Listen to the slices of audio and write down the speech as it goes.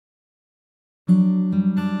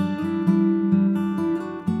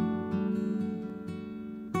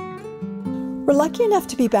We're lucky enough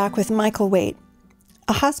to be back with Michael Waite,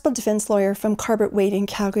 a hospital defense lawyer from Carbert Waite in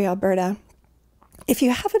Calgary, Alberta. If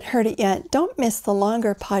you haven't heard it yet, don't miss the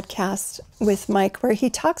longer podcast with Mike where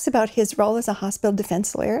he talks about his role as a hospital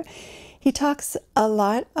defense lawyer. He talks a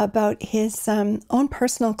lot about his own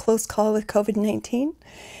personal close call with COVID-19.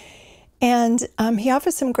 And he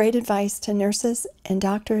offers some great advice to nurses and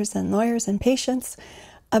doctors and lawyers and patients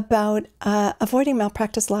about avoiding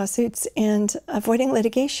malpractice lawsuits and avoiding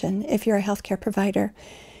litigation if you're a healthcare provider.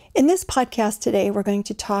 In this podcast today, we're going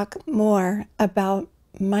to talk more about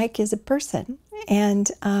Mike as a person. And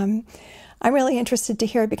I'm really interested to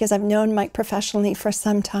hear because I've known Mike professionally for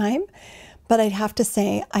some time, but I'd have to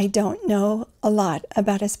say I don't know a lot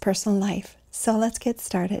about his personal life. So let's get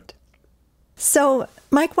started. So,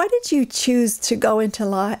 Mike, why did you choose to go into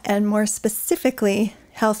law and more specifically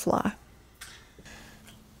health law?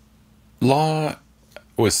 Law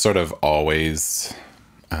was sort of always,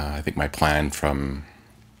 I think, my plan from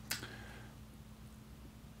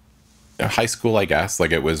high school, I guess.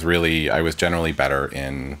 Like it was really, I was generally better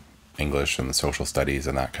in English and the social studies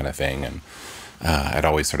and that kind of thing. And I'd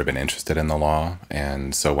always sort of been interested in the law.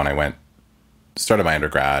 And so when I started my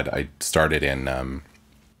undergrad, I started in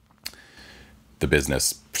the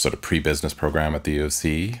business, sort of pre-business program at the U of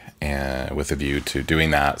C, and with a view to doing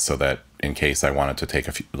that so that in case I wanted to take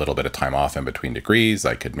a little bit of time off in between degrees,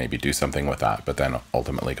 I could maybe do something with that, but then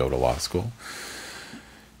ultimately go to law school.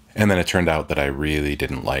 And then it turned out that I really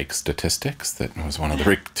didn't like statistics. That was one of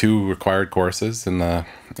the two required courses in the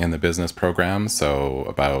business program. So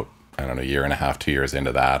about, I don't know, a year and a half, 2 years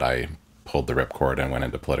into that, I pulled the ripcord and went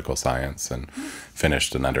into political science and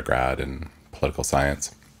finished an undergrad in political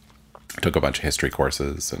science. Took a bunch of history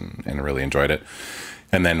courses and really enjoyed it.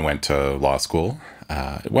 And then went to law school.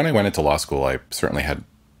 When I went into law school, I certainly had,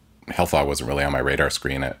 health law wasn't really on my radar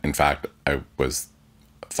screen. In fact, I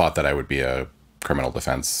thought that I would be a criminal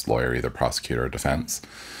defense lawyer, either prosecutor or defense.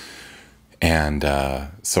 And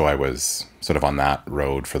so I was sort of on that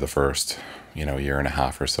road for the first, year and a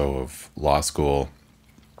half or so of law school.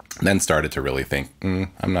 Then started to really think,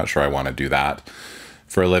 I'm not sure I want to do that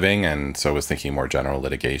for a living. And so I was thinking more general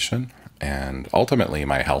litigation. And ultimately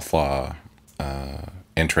my health law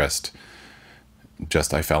interest,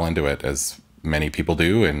 I fell into it as many people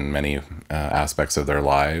do in many aspects of their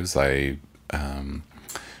lives. I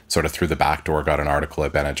sort of through the back door got an article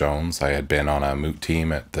at Bennett Jones. I had been on a moot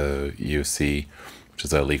team at the UC, which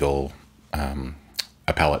is a legal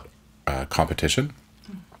appellate competition.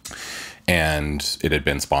 And it had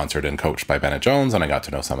been sponsored and coached by Bennett Jones, and I got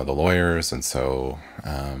to know some of the lawyers. And so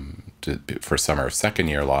for summer of second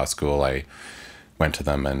year law school, I went to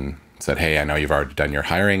them and said, hey, I know you've already done your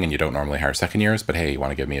hiring and you don't normally hire second years, but hey, you want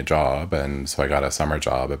to give me a job? And so I got a summer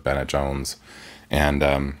job at Bennett Jones. And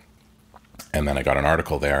then I got an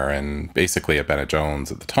article there. And basically at Bennett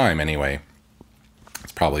Jones at the time anyway,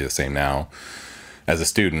 it's probably the same now, as a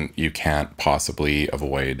student, you can't possibly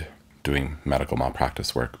avoid doing medical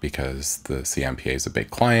malpractice work because the CMPA is a big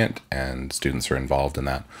client and students are involved in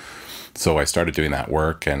that. So I started doing that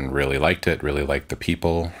work and really liked it, really liked the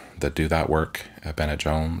people that do that work at Bennett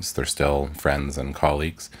Jones. They're still friends and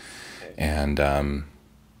colleagues. And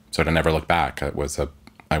sort of never looked back.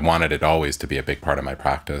 I wanted it always to be a big part of my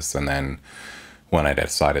practice. And then when I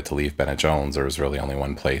decided to leave Bennett Jones, there was really only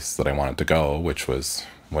one place that I wanted to go, which was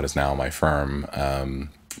what is now my firm,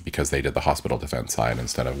 because they did the hospital defense side.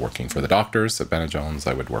 Instead of working for the doctors at Bennett Jones,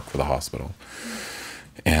 I would work for the hospital.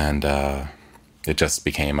 And it just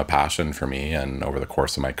became a passion for me. And over the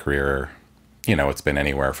course of my career, it's been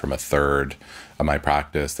anywhere from a third of my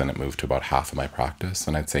practice, then it moved to about half of my practice.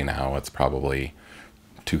 And I'd say now it's probably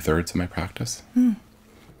 2/3 of my practice.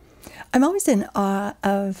 I'm always in awe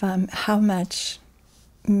of how much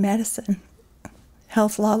medicine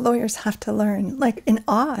health law lawyers have to learn, like in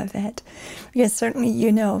awe of it. Because certainly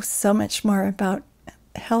you know so much more about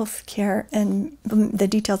health care and the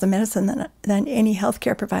details of medicine than any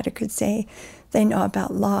healthcare provider could say they know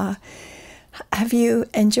about law. Have you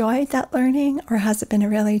enjoyed that learning, or has it been a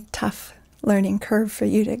really tough learning curve for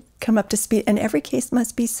you to come up to speed? And every case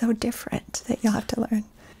must be so different that you'll have to learn.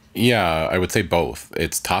 Yeah, I would say both.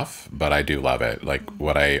 It's tough, but I do love it. Like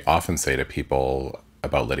what I often say to people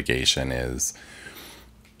about litigation is,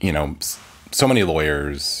 so many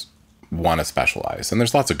lawyers want to specialize, and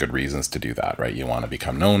there's lots of good reasons to do that, right? You want to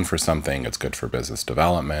become known for something. It's good for business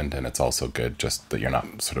development, and it's also good just that you're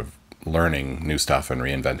not sort of learning new stuff and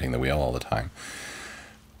reinventing the wheel all the time.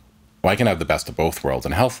 Well, I can have the best of both worlds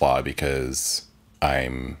in health law because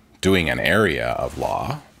I'm doing an area of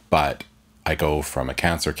law, but I go from a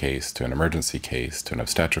cancer case to an emergency case to an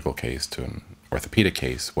obstetrical case to an orthopedic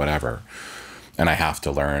case, whatever. And I have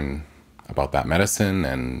to learn about that medicine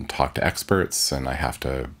and talk to experts, and I have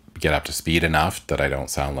to get up to speed enough that I don't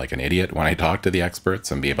sound like an idiot when I talk to the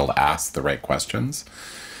experts and be able to ask the right questions.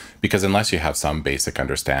 Because unless you have some basic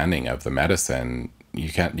understanding of the medicine, you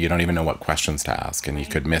don't even know what questions to ask, and you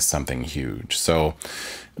could miss something huge. So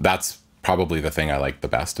that's probably the thing I like the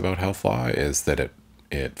best about health law, is that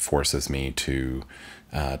it forces me to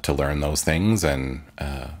learn those things. And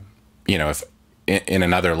if in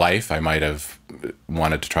another life I might have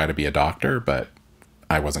wanted to try to be a doctor, but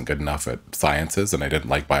I wasn't good enough at sciences and I didn't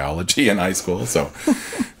like biology in high school, so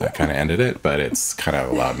that kind of ended it. But it's kind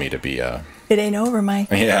of allowed me to be a... It ain't over, Mike.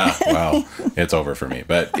 Yeah, well, it's over for me,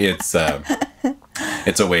 but it's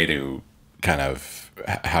a way to kind of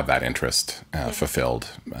have that interest fulfilled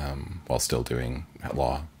while still doing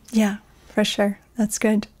law. Yeah, for sure. That's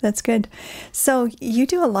good. That's good. So you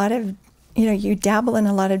do a lot of, you dabble in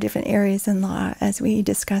a lot of different areas in law, as we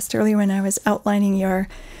discussed earlier when I was outlining your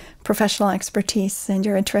professional expertise and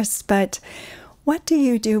your interests. But what do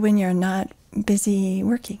you do when you're not busy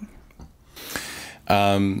working?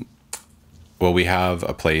 Well, we have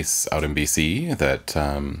a place out in BC that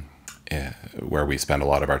where we spend a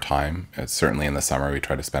lot of our time. Certainly in the summer, we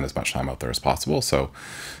try to spend as much time out there as possible. So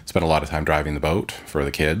spend a lot of time driving the boat for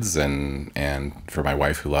the kids and for my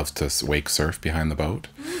wife, who loves to wake surf behind the boat.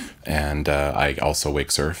 And I also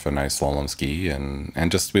wake surf and I slalom ski.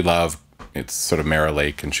 And just we love, it's sort of Mara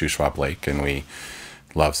Lake and Shuswap Lake. And we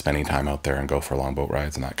love spending time out there and go for long boat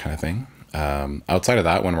rides and that kind of thing. Outside of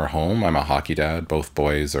that, when we're home, I'm a hockey dad. Both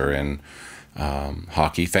boys are in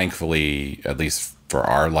hockey. Thankfully, at least for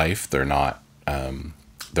our life, they're not,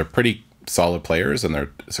 they're pretty solid players and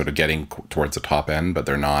they're sort of getting towards the top end, but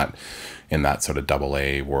they're not in that sort of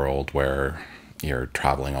AA world where you're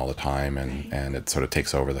traveling all the time and it sort of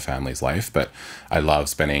takes over the family's life. But I love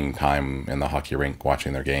spending time in the hockey rink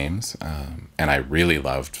watching their games. And I really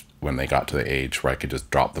loved when they got to the age where I could just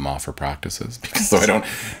drop them off for practices, because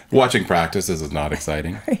watching practices is not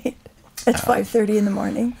exciting. Right. At 5:30 in the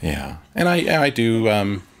morning. Yeah. And I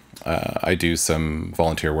do some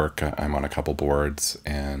volunteer work. I'm on a couple boards,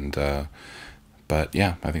 and but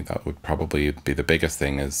yeah, I think that would probably be the biggest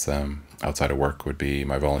thing is outside of work would be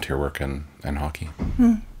my volunteer work and hockey.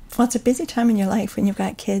 Well, it's a busy time in your life when you've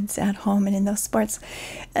got kids at home and in those sports.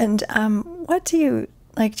 And what do you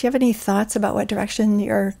like? Do you have any thoughts about what direction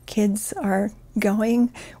your kids are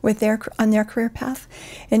going with on their career path?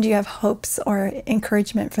 And do you have hopes or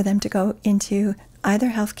encouragement for them to go into either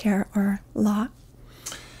healthcare or law?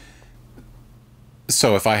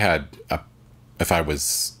 So if I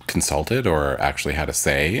was consulted or actually had a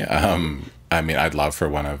say, I mean, I'd love for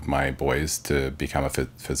one of my boys to become a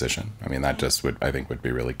physician. I mean, that just I think would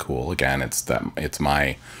be really cool. Again, it's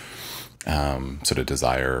my sort of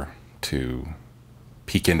desire to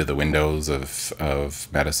peek into the windows of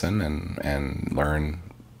medicine and learn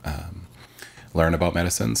about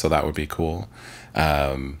medicine. So that would be cool.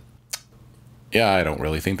 Yeah, I don't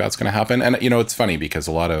really think that's going to happen. And, it's funny because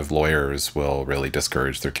a lot of lawyers will really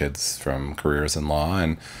discourage their kids from careers in law.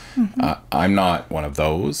 And I'm not one of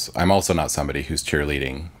those. I'm also not somebody who's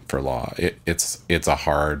cheerleading for law. It's a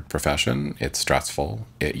hard profession. It's stressful.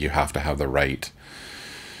 You have to have the right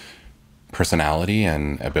personality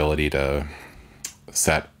and ability to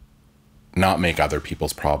not make other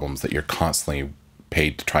people's problems that you're constantly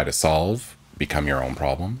paid to try to solve become your own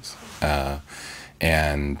problems.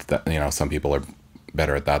 And that, some people are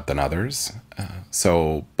better at that than others.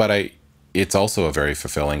 But it's also a very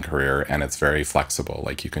fulfilling career, and it's very flexible.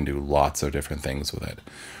 Like, you can do lots of different things with it.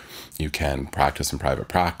 You can practice in private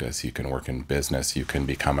practice. You can work in business. You can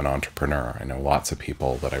become an entrepreneur. I know lots of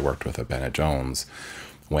people that I worked with at Bennett Jones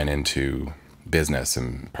went into business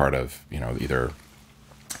and part of, either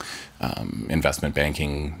investment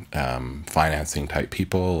banking, financing type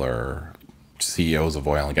people, or CEOs of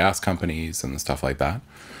oil and gas companies and stuff like that.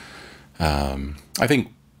 I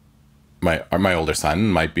think my older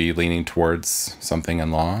son might be leaning towards something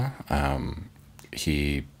in law.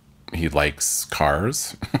 He likes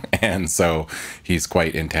cars, and so he's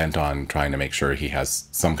quite intent on trying to make sure he has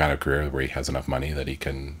some kind of career where he has enough money that he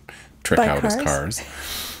can trick out his cars.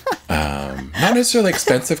 Not necessarily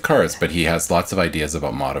expensive cars, but he has lots of ideas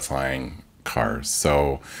about modifying cars.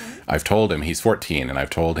 So I've told him, he's 14, and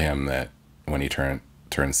I've told him that when he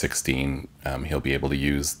turns 16, he'll be able to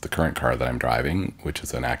use the current car that I'm driving, which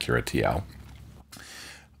is an Acura TL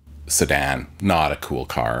sedan, not a cool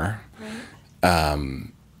car.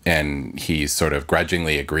 Right. And he's sort of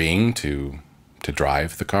grudgingly agreeing to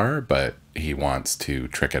drive the car, but he wants to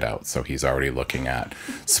trick it out. So he's already looking at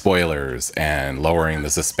spoilers and lowering the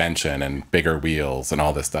suspension and bigger wheels and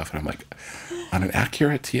all this stuff. And I'm like, on an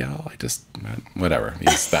accurate TL, whatever.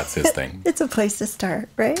 That's his thing. It's a place to start,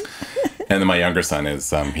 right? And then my younger son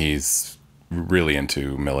is, he's really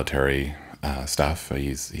into military stuff.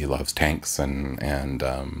 He loves tanks, and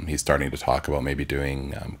he's starting to talk about maybe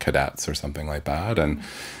doing cadets or something like that.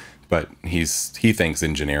 But he thinks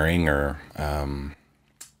engineering or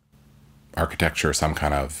architecture, some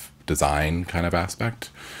kind of design kind of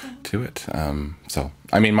aspect to it. So,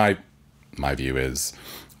 I mean, my view is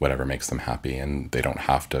whatever makes them happy, and they don't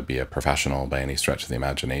have to be a professional by any stretch of the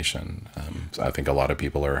imagination. So I think a lot of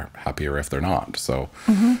people are happier if they're not. So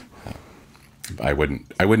I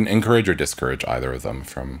wouldn't encourage or discourage either of them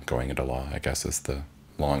from going into law, I guess, is the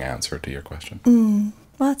long answer to your question.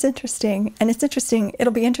 Well, it's interesting. And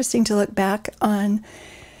it'll be interesting to look back on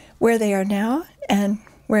where they are now and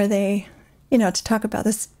where they, to talk about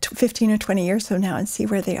this 15 or 20 years from now and see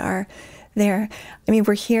where they are there. I mean,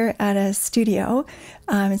 we're here at a studio.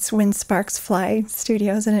 It's When Sparks Fly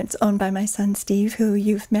Studios, and it's owned by my son, Steve, who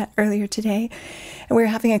you've met earlier today. And we were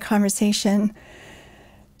having a conversation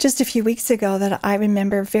just a few weeks ago that I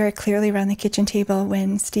remember very clearly around the kitchen table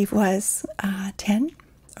when Steve was 10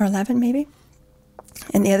 or 11, maybe.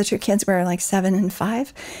 And the other two kids were like 7 and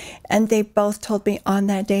 5. And they both told me on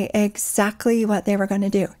that day exactly what they were going to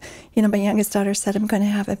do. My youngest daughter said, I'm going to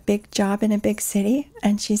have a big job in a big city.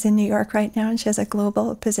 And she's in New York right now, and she has a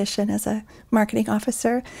global position as a marketing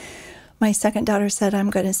officer. My second daughter said, I'm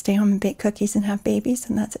going to stay home and bake cookies and have babies.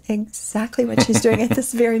 And that's exactly what she's doing at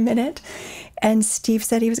this very minute. And Steve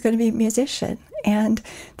said he was going to be a musician. And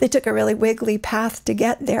they took a really wiggly path to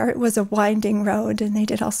get there. It was a winding road, and they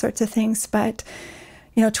did all sorts of things. But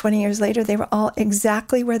 20 years later, they were all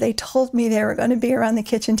exactly where they told me they were going to be around the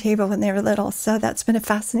kitchen table when they were little. So that's been a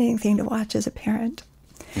fascinating thing to watch as a parent.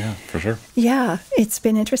 Yeah, for sure. Yeah, it's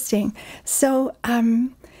been interesting. So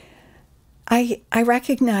I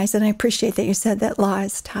recognize and I appreciate that you said that law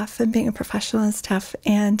is tough and being a professional is tough.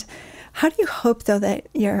 And how do you hope, though, that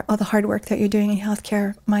all the hard work that you're doing in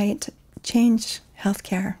healthcare might change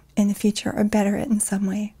healthcare in the future or better it in some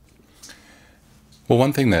way? Well,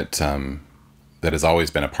 one thing that has always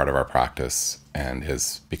been a part of our practice and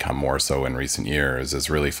has become more so in recent years is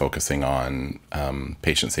really focusing on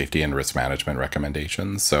patient safety and risk management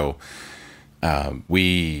recommendations. So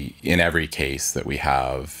we, in every case that we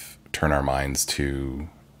have, turn our minds to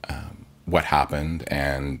what happened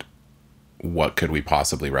and what could we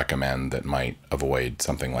possibly recommend that might avoid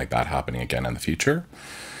something like that happening again in the future.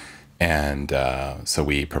 And so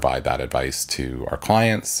we provide that advice to our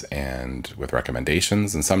clients and with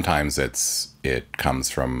recommendations. And sometimes it comes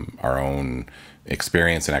from our own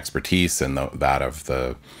experience and expertise and that of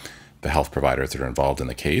the health providers that are involved in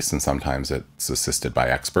the case. And sometimes it's assisted by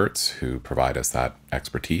experts who provide us that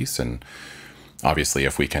expertise. And obviously,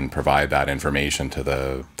 if we can provide that information to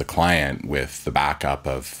the client with the backup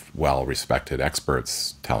of well-respected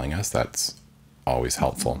experts telling us, that's always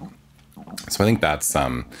helpful. So I think that's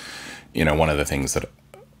one of the things that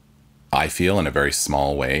I feel in a very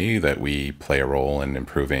small way that we play a role in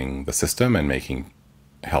improving the system and making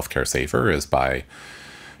healthcare safer is by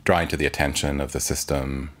drawing to the attention of the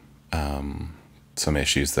system some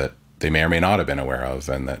issues that they may or may not have been aware of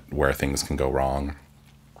and that where things can go wrong.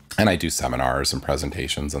 And I do seminars and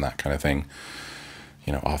presentations and that kind of thing.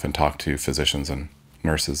 Often talk to physicians and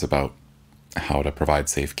nurses about how to provide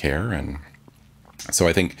safe care. And so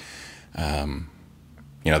I think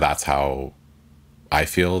that's how I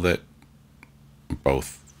feel that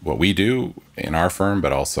both what we do in our firm,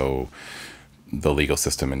 but also the legal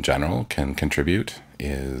system in general can contribute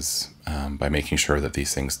is by making sure that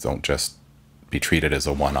these things don't just be treated as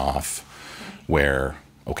a one-off where,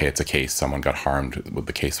 okay, it's a case, someone got harmed,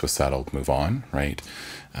 the case was settled, move on, right?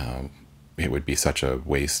 It would be such a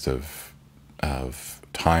waste of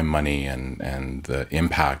time, money, and the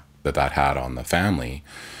impact that had on the family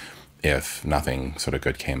if nothing sort of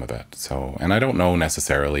good came of it. So, and I don't know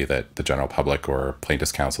necessarily that the general public or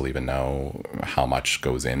plaintiffs' counsel even know how much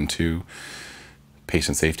goes into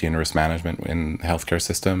patient safety and risk management in the healthcare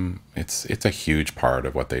system. It's a huge part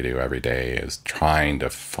of what they do every day is trying to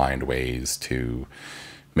find ways to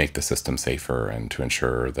make the system safer and to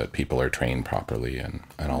ensure that people are trained properly and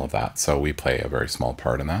all of that. So we play a very small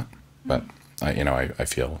part in that. But, I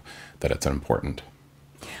feel that it's important.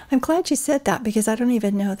 I'm glad you said that because I don't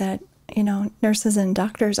even know that, nurses and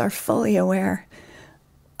doctors are fully aware.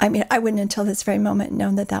 I mean, I wouldn't until this very moment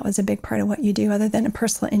known that that was a big part of what you do other than a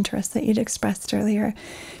personal interest that you'd expressed earlier.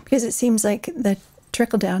 Because it seems like the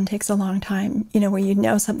trickle down takes a long time,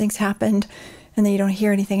 where something's happened and then you don't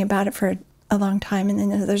hear anything about it for a long time and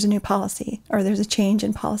then there's a new policy or there's a change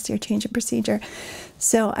in policy or change in procedure.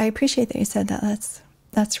 So I appreciate that you said that.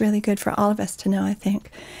 that's really good for all of us to know, I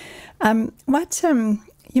think.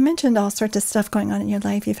 You mentioned all sorts of stuff going on in your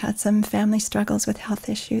life. You've had some family struggles with health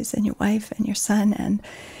issues and your wife and your son, and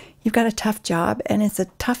you've got a tough job, and it's a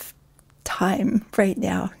tough time right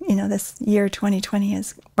now. You know, this year 2020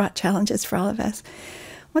 has brought challenges for all of us.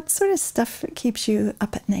 What sort of stuff keeps you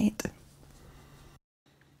up at night?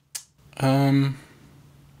 Well,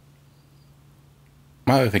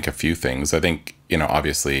 I think a few things. I think, you know,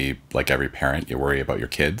 obviously, like every parent, you worry about your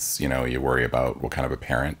kids. You know, you worry about what kind of a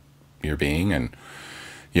parent you're being, and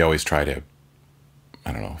you always try to,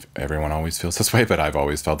 I don't know if everyone always feels this way, but I've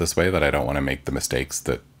always felt this way, that I don't want to make the mistakes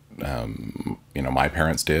that, you know, my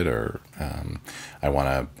parents did, or I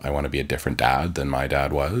want to be a different dad than my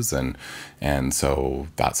dad was. And so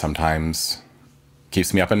that sometimes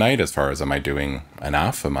keeps me up at night as far as, am I doing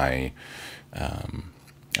enough? Am I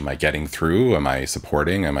getting through? Am I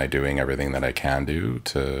supporting? Am I doing everything that I can do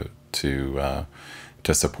to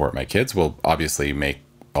support my kids? We'll obviously make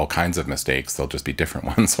all kinds of mistakes. They'll just be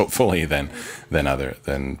different ones, hopefully, than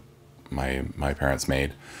my parents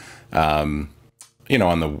made. You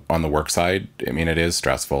know, on the work side, I mean, it is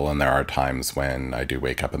stressful, and there are times when I do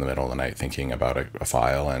wake up in the middle of the night thinking about a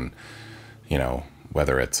file, and, you know,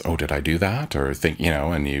 whether it's, oh, did I do that? Or think, you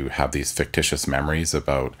know, and you have these fictitious memories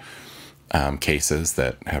about cases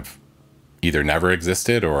that have either never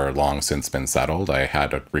existed or long since been settled. I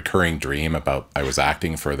had a recurring dream about, I was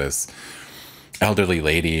acting for this elderly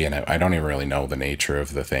lady, and I don't even really know the nature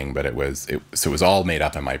of the thing, but it was all made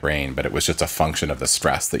up in my brain, but it was just a function of the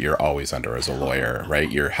stress that you're always under as a lawyer,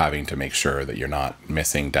 right? You're having to make sure that you're not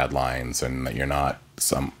missing deadlines, and that you're not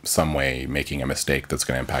some way making a mistake that's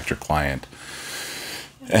going to impact your client.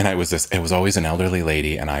 And it was always an elderly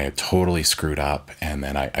lady, and I had totally screwed up, and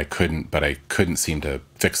then I couldn't seem to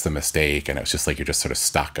fix the mistake, and it was just like you're just sort of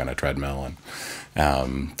stuck on a treadmill.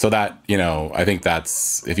 And so that, you know, I think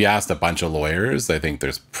that's, if you asked a bunch of lawyers, I think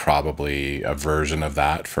there's probably a version of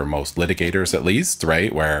that for most litigators, at least,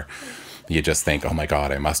 right? Where you just think, oh my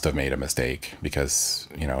God, I must have made a mistake, because,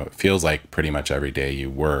 you know, it feels like pretty much every day you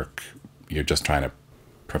work, you're just trying to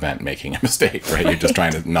prevent making a mistake, right? You're just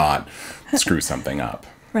trying to not screw something up.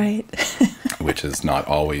 Right. Which is not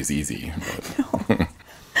always easy. No.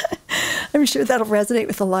 I'm sure that'll resonate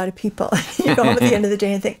with a lot of people. You go home at the end of the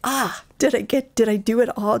day and think, did I do it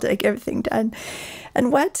all? Did I get everything done?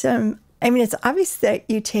 And I mean, it's obvious that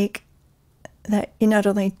you not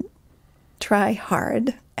only try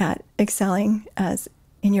hard at excelling as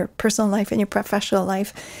in your personal life and your professional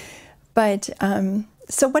life, but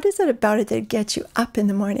so what is it about it that gets you up in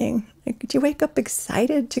the morning? Like, do you wake up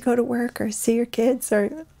excited to go to work or see your kids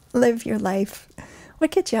or live your life?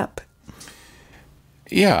 What gets you up?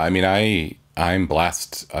 Yeah, I mean, I'm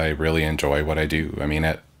blessed. I really enjoy what I do. I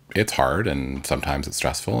mean, it's hard, and sometimes it's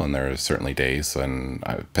stressful, and there are certainly days, and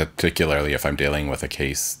particularly if I'm dealing with a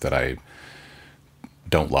case that I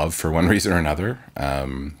don't love for one reason or another,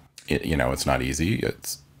 you know, it's not easy.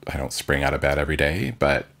 I don't spring out of bed every day,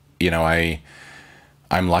 but, you know,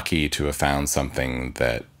 I'm lucky to have found something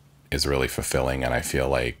that is really fulfilling, and I feel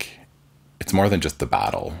like it's more than just the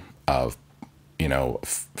battle of, you know,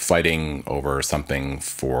 fighting over something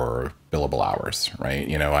for billable hours, right?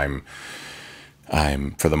 You know, I'm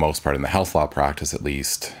for the most part in the health law practice, at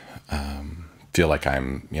least, feel like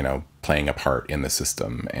I'm, you know, playing a part in the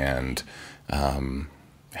system, and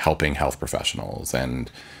helping health professionals, and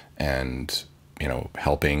you know,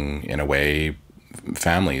 helping in a way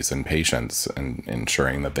families and patients, and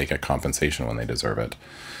ensuring that they get compensation when they deserve it.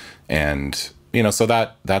 And, you know, so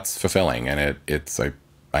that's fulfilling, and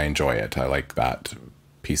I enjoy it. I like that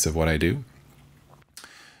piece of what I do.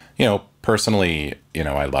 You know, personally, you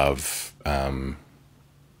know, I love,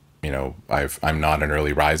 you know, I'm not an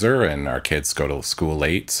early riser, and our kids go to school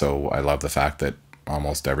late. So I love the fact that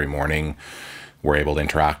almost every morning we're able to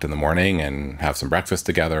interact in the morning and have some breakfast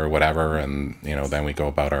together or whatever. And, you know, then we go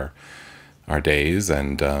about our days,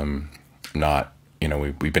 and you know,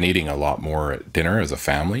 we've been eating a lot more at dinner as a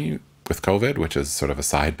family with COVID, which is sort of a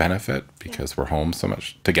side benefit, because we're home so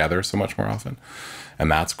much together so much more often,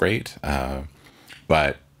 and that's great.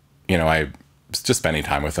 But, you know, I just spending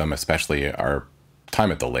time with them, especially our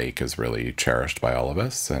time at the lake, is really cherished by all of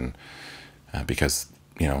us. And because,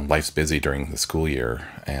 you know, life's busy during the school year,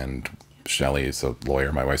 and Shelley is a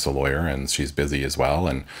lawyer, my wife's a lawyer, and she's busy as well.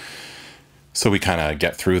 And so we kind of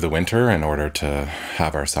get through the winter in order to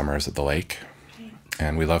have our summers at the lake.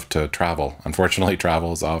 And we love to travel. Unfortunately,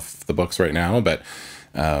 travel is off the books right now, but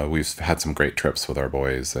we've had some great trips with our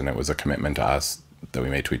boys, and it was a commitment to us that we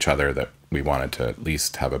made to each other that we wanted to at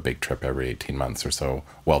least have a big trip every 18 months or so,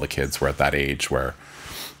 while the kids were at that age where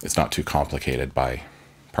it's not too complicated by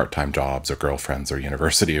part-time jobs or girlfriends or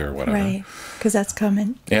university or whatever. Right, because that's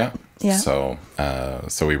common. Yeah. Yeah. So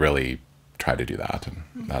we really try to do that, and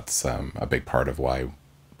that's a big part of why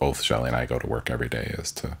both Shelley and I go to work every day,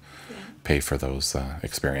 is to pay for those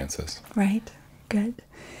experiences. Right. Good.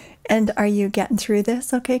 And are you getting through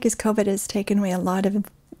this okay? Because COVID has taken away a lot of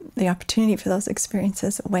the opportunity for those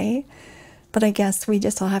experiences away. But I guess we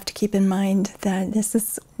just all have to keep in mind that this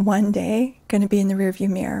is one day going to be in the rearview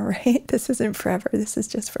mirror, right? This isn't forever. This is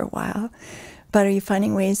just for a while. But are you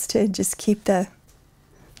finding ways to just keep the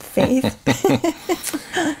faith?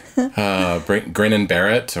 Grin and bear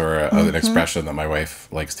it, or an expression that my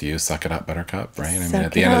wife likes to use, suck it up, buttercup, right? I mean,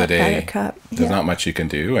 at the end of the day, there's not much you can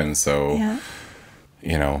do. And so,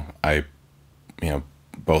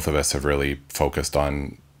 both of us have really focused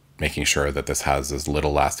on making sure that this has as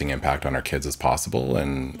little lasting impact on our kids as possible.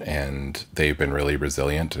 And they've been really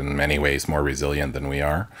resilient, in many ways more resilient than we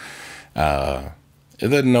are. The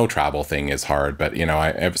no travel thing is hard, but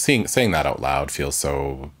saying that out loud feels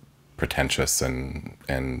so pretentious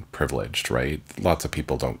and privileged, right? Lots of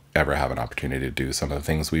people don't ever have an opportunity to do some of the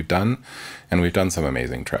things we've done, and we've done some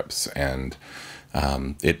amazing trips, and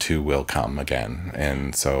it too will come again.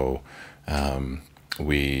 And so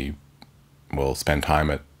we will spend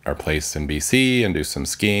time at our place in BC and do some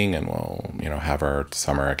skiing, and we'll have our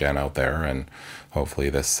summer again out there, and hopefully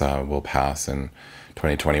this will pass in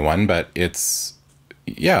 2021. But it's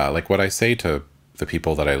like what I say to the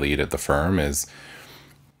people that I lead at the firm is,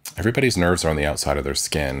 everybody's nerves are on the outside of their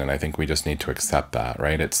skin, and I think we just need to accept that,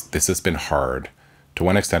 right? This has been hard to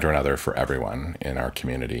one extent or another for everyone in our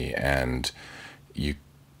community, and you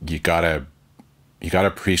gotta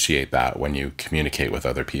appreciate that when you communicate with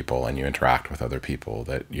other people and you interact with other people,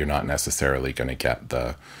 that you're not necessarily going to get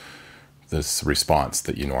this response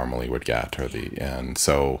that you normally would get, and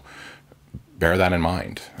so bear that in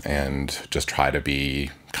mind, and just try to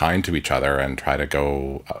be kind to each other, and try to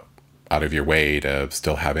go out of your way to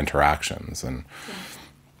still have interactions. And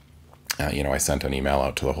I sent an email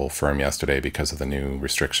out to the whole firm yesterday because of the new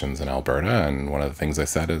restrictions in Alberta, and one of the things I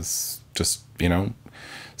said is just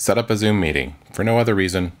set up a Zoom meeting for no other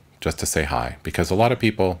reason, just to say hi, because a lot of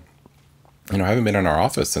people haven't been in our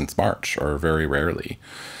office since March, or very rarely,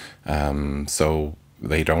 so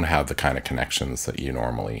they don't have the kind of connections that you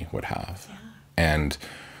normally would have. And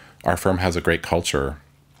our firm has a great culture.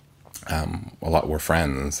 We're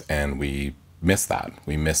friends, and we miss that.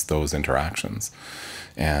 We miss those interactions,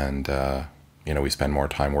 and we spend more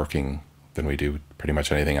time working than we do pretty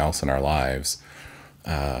much anything else in our lives.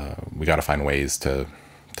 We got to find ways to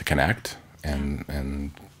connect,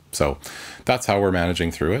 and so that's how we're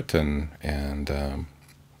managing through it. And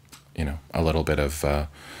a little bit of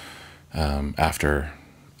after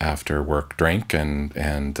work drink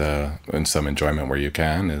and some enjoyment where you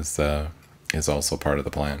can is also part of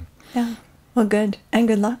the plan. Yeah. Well, good. And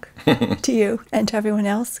good luck to you and to everyone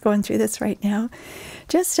else going through this right now.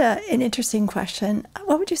 Just an interesting question.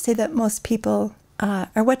 What would you say that most people,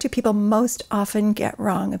 or what do people most often get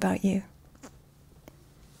wrong about you?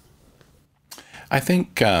 I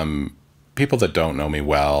think people that don't know me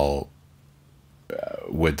well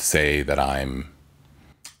would say that I'm,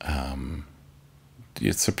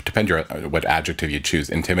 it depends what adjective you choose,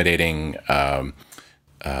 intimidating,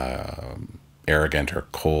 arrogant, or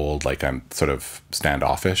cold, like I'm sort of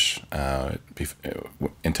standoffish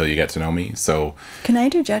until you get to know me. So can I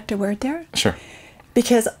interject a word there? Sure.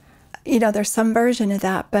 Because there's some version of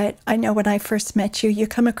that, but I know when I first met you, you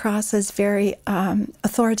come across as very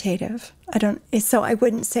authoritative. So I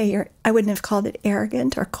wouldn't say I wouldn't have called it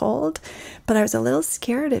arrogant or cold, but I was a little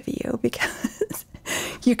scared of you because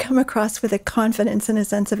you come across with a confidence and a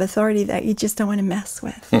sense of authority that you just don't want to mess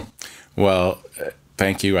with. Well,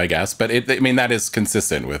 thank you, I guess. But that is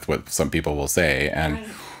consistent with what some people will say. And, right.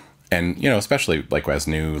 And especially like as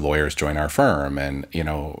new lawyers join our firm, and,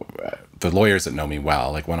 the lawyers that know me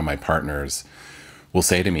well, like one of my partners will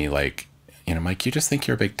say to me, like, Mike, you just think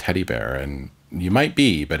you're a big teddy bear, and you might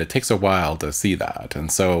be, but it takes a while to see that.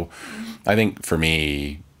 And so I think for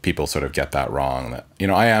me, people sort of get that wrong, that,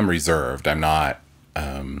 I am reserved. I'm not,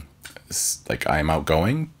 I'm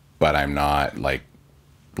outgoing, but I'm not like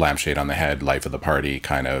lampshade on the head, life of the party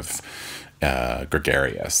kind of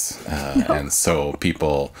gregarious. No. And so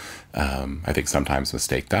people, I think sometimes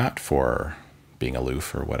mistake that for being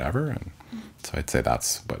aloof or whatever. And so I'd say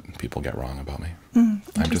that's what people get wrong about me.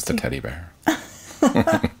 I'm just a teddy bear.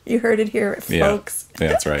 You heard it here, folks. Yeah,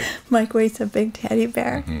 that's right. Mike Waite's a big teddy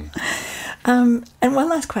bear. Mm-hmm. And one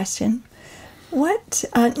last question.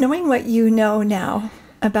 Knowing what you know now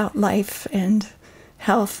about life and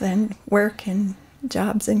health and work and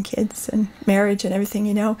jobs and kids and marriage and everything,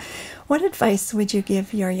 you know. What advice would you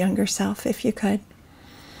give your younger self if you could?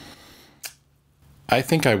 I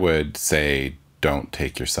think I would say, don't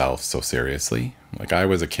take yourself so seriously. Like, I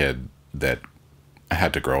was a kid that I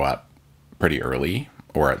had to grow up pretty early,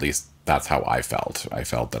 or at least that's how I felt. I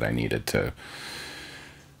felt that I needed to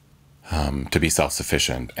be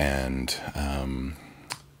self-sufficient and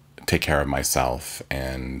take care of myself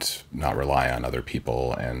and not rely on other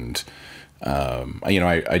people. And, you know,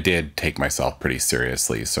 I did take myself pretty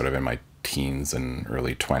seriously sort of in my teens and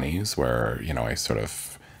early 20s, where, you know, I sort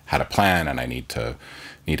of had a plan and I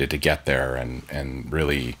needed to get there, and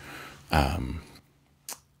really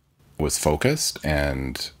was focused.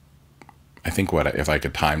 And I think if I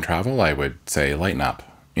could time travel, I would say lighten up,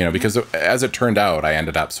 you know, because as it turned out, I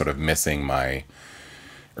ended up sort of missing my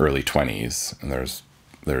early 20s, and there's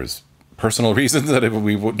personal reasons that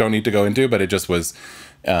we don't need to go into, but it just was,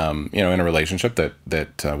 you know, in a relationship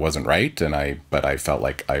that wasn't right. But I felt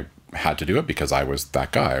like I had to do it because I was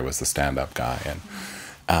that guy. I was the stand-up guy.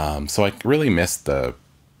 And so I really missed the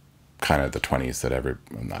kind of the 20s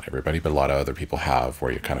that not everybody, but a lot of other people have, where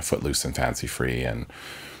you're kind of footloose and fancy free. And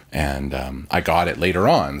I got it later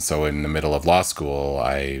on. So in the middle of law school,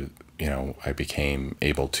 I became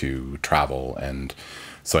able to travel. And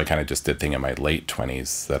so I kind of just did things in my late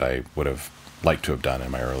 20s that I would have liked to have done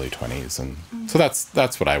in my early 20s. And so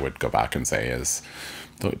that's what I would go back and say is,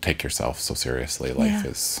 don't take yourself so seriously. Life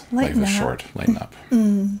is short. Lighten up.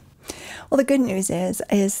 Well, the good news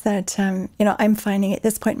is that, you know, I'm finding at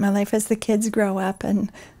this point in my life, as the kids grow up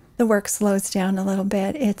and the work slows down a little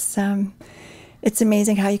bit, it's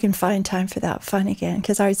amazing how you can find time for that fun again.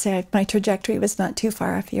 Because I would say my trajectory was not too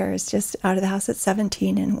far off yours, just out of the house at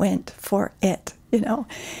 17 and went for it, you know.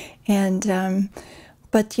 And,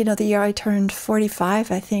 but, you know, the year I turned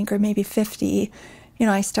 45, I think, or maybe 50, you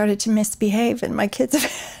know, I started to misbehave, and my kids have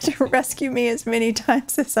had to rescue me as many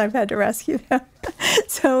times as I've had to rescue them.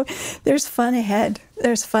 So there's fun ahead.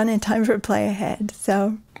 There's fun and time for play ahead.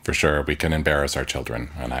 So for sure, we can embarrass our children,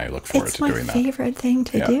 and I look forward to doing that. It's my favorite thing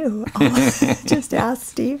to do. Just ask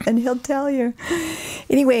Steve, and he'll tell you.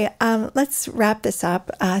 Anyway, let's wrap this up.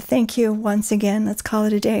 Thank you once again. Let's call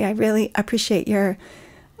it a day. I really appreciate your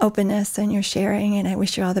openness and your sharing, and I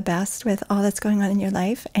wish you all the best with all that's going on in your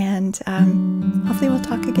life. And hopefully we'll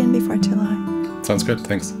talk again before too long. Sounds good.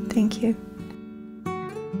 Thanks. Thank you.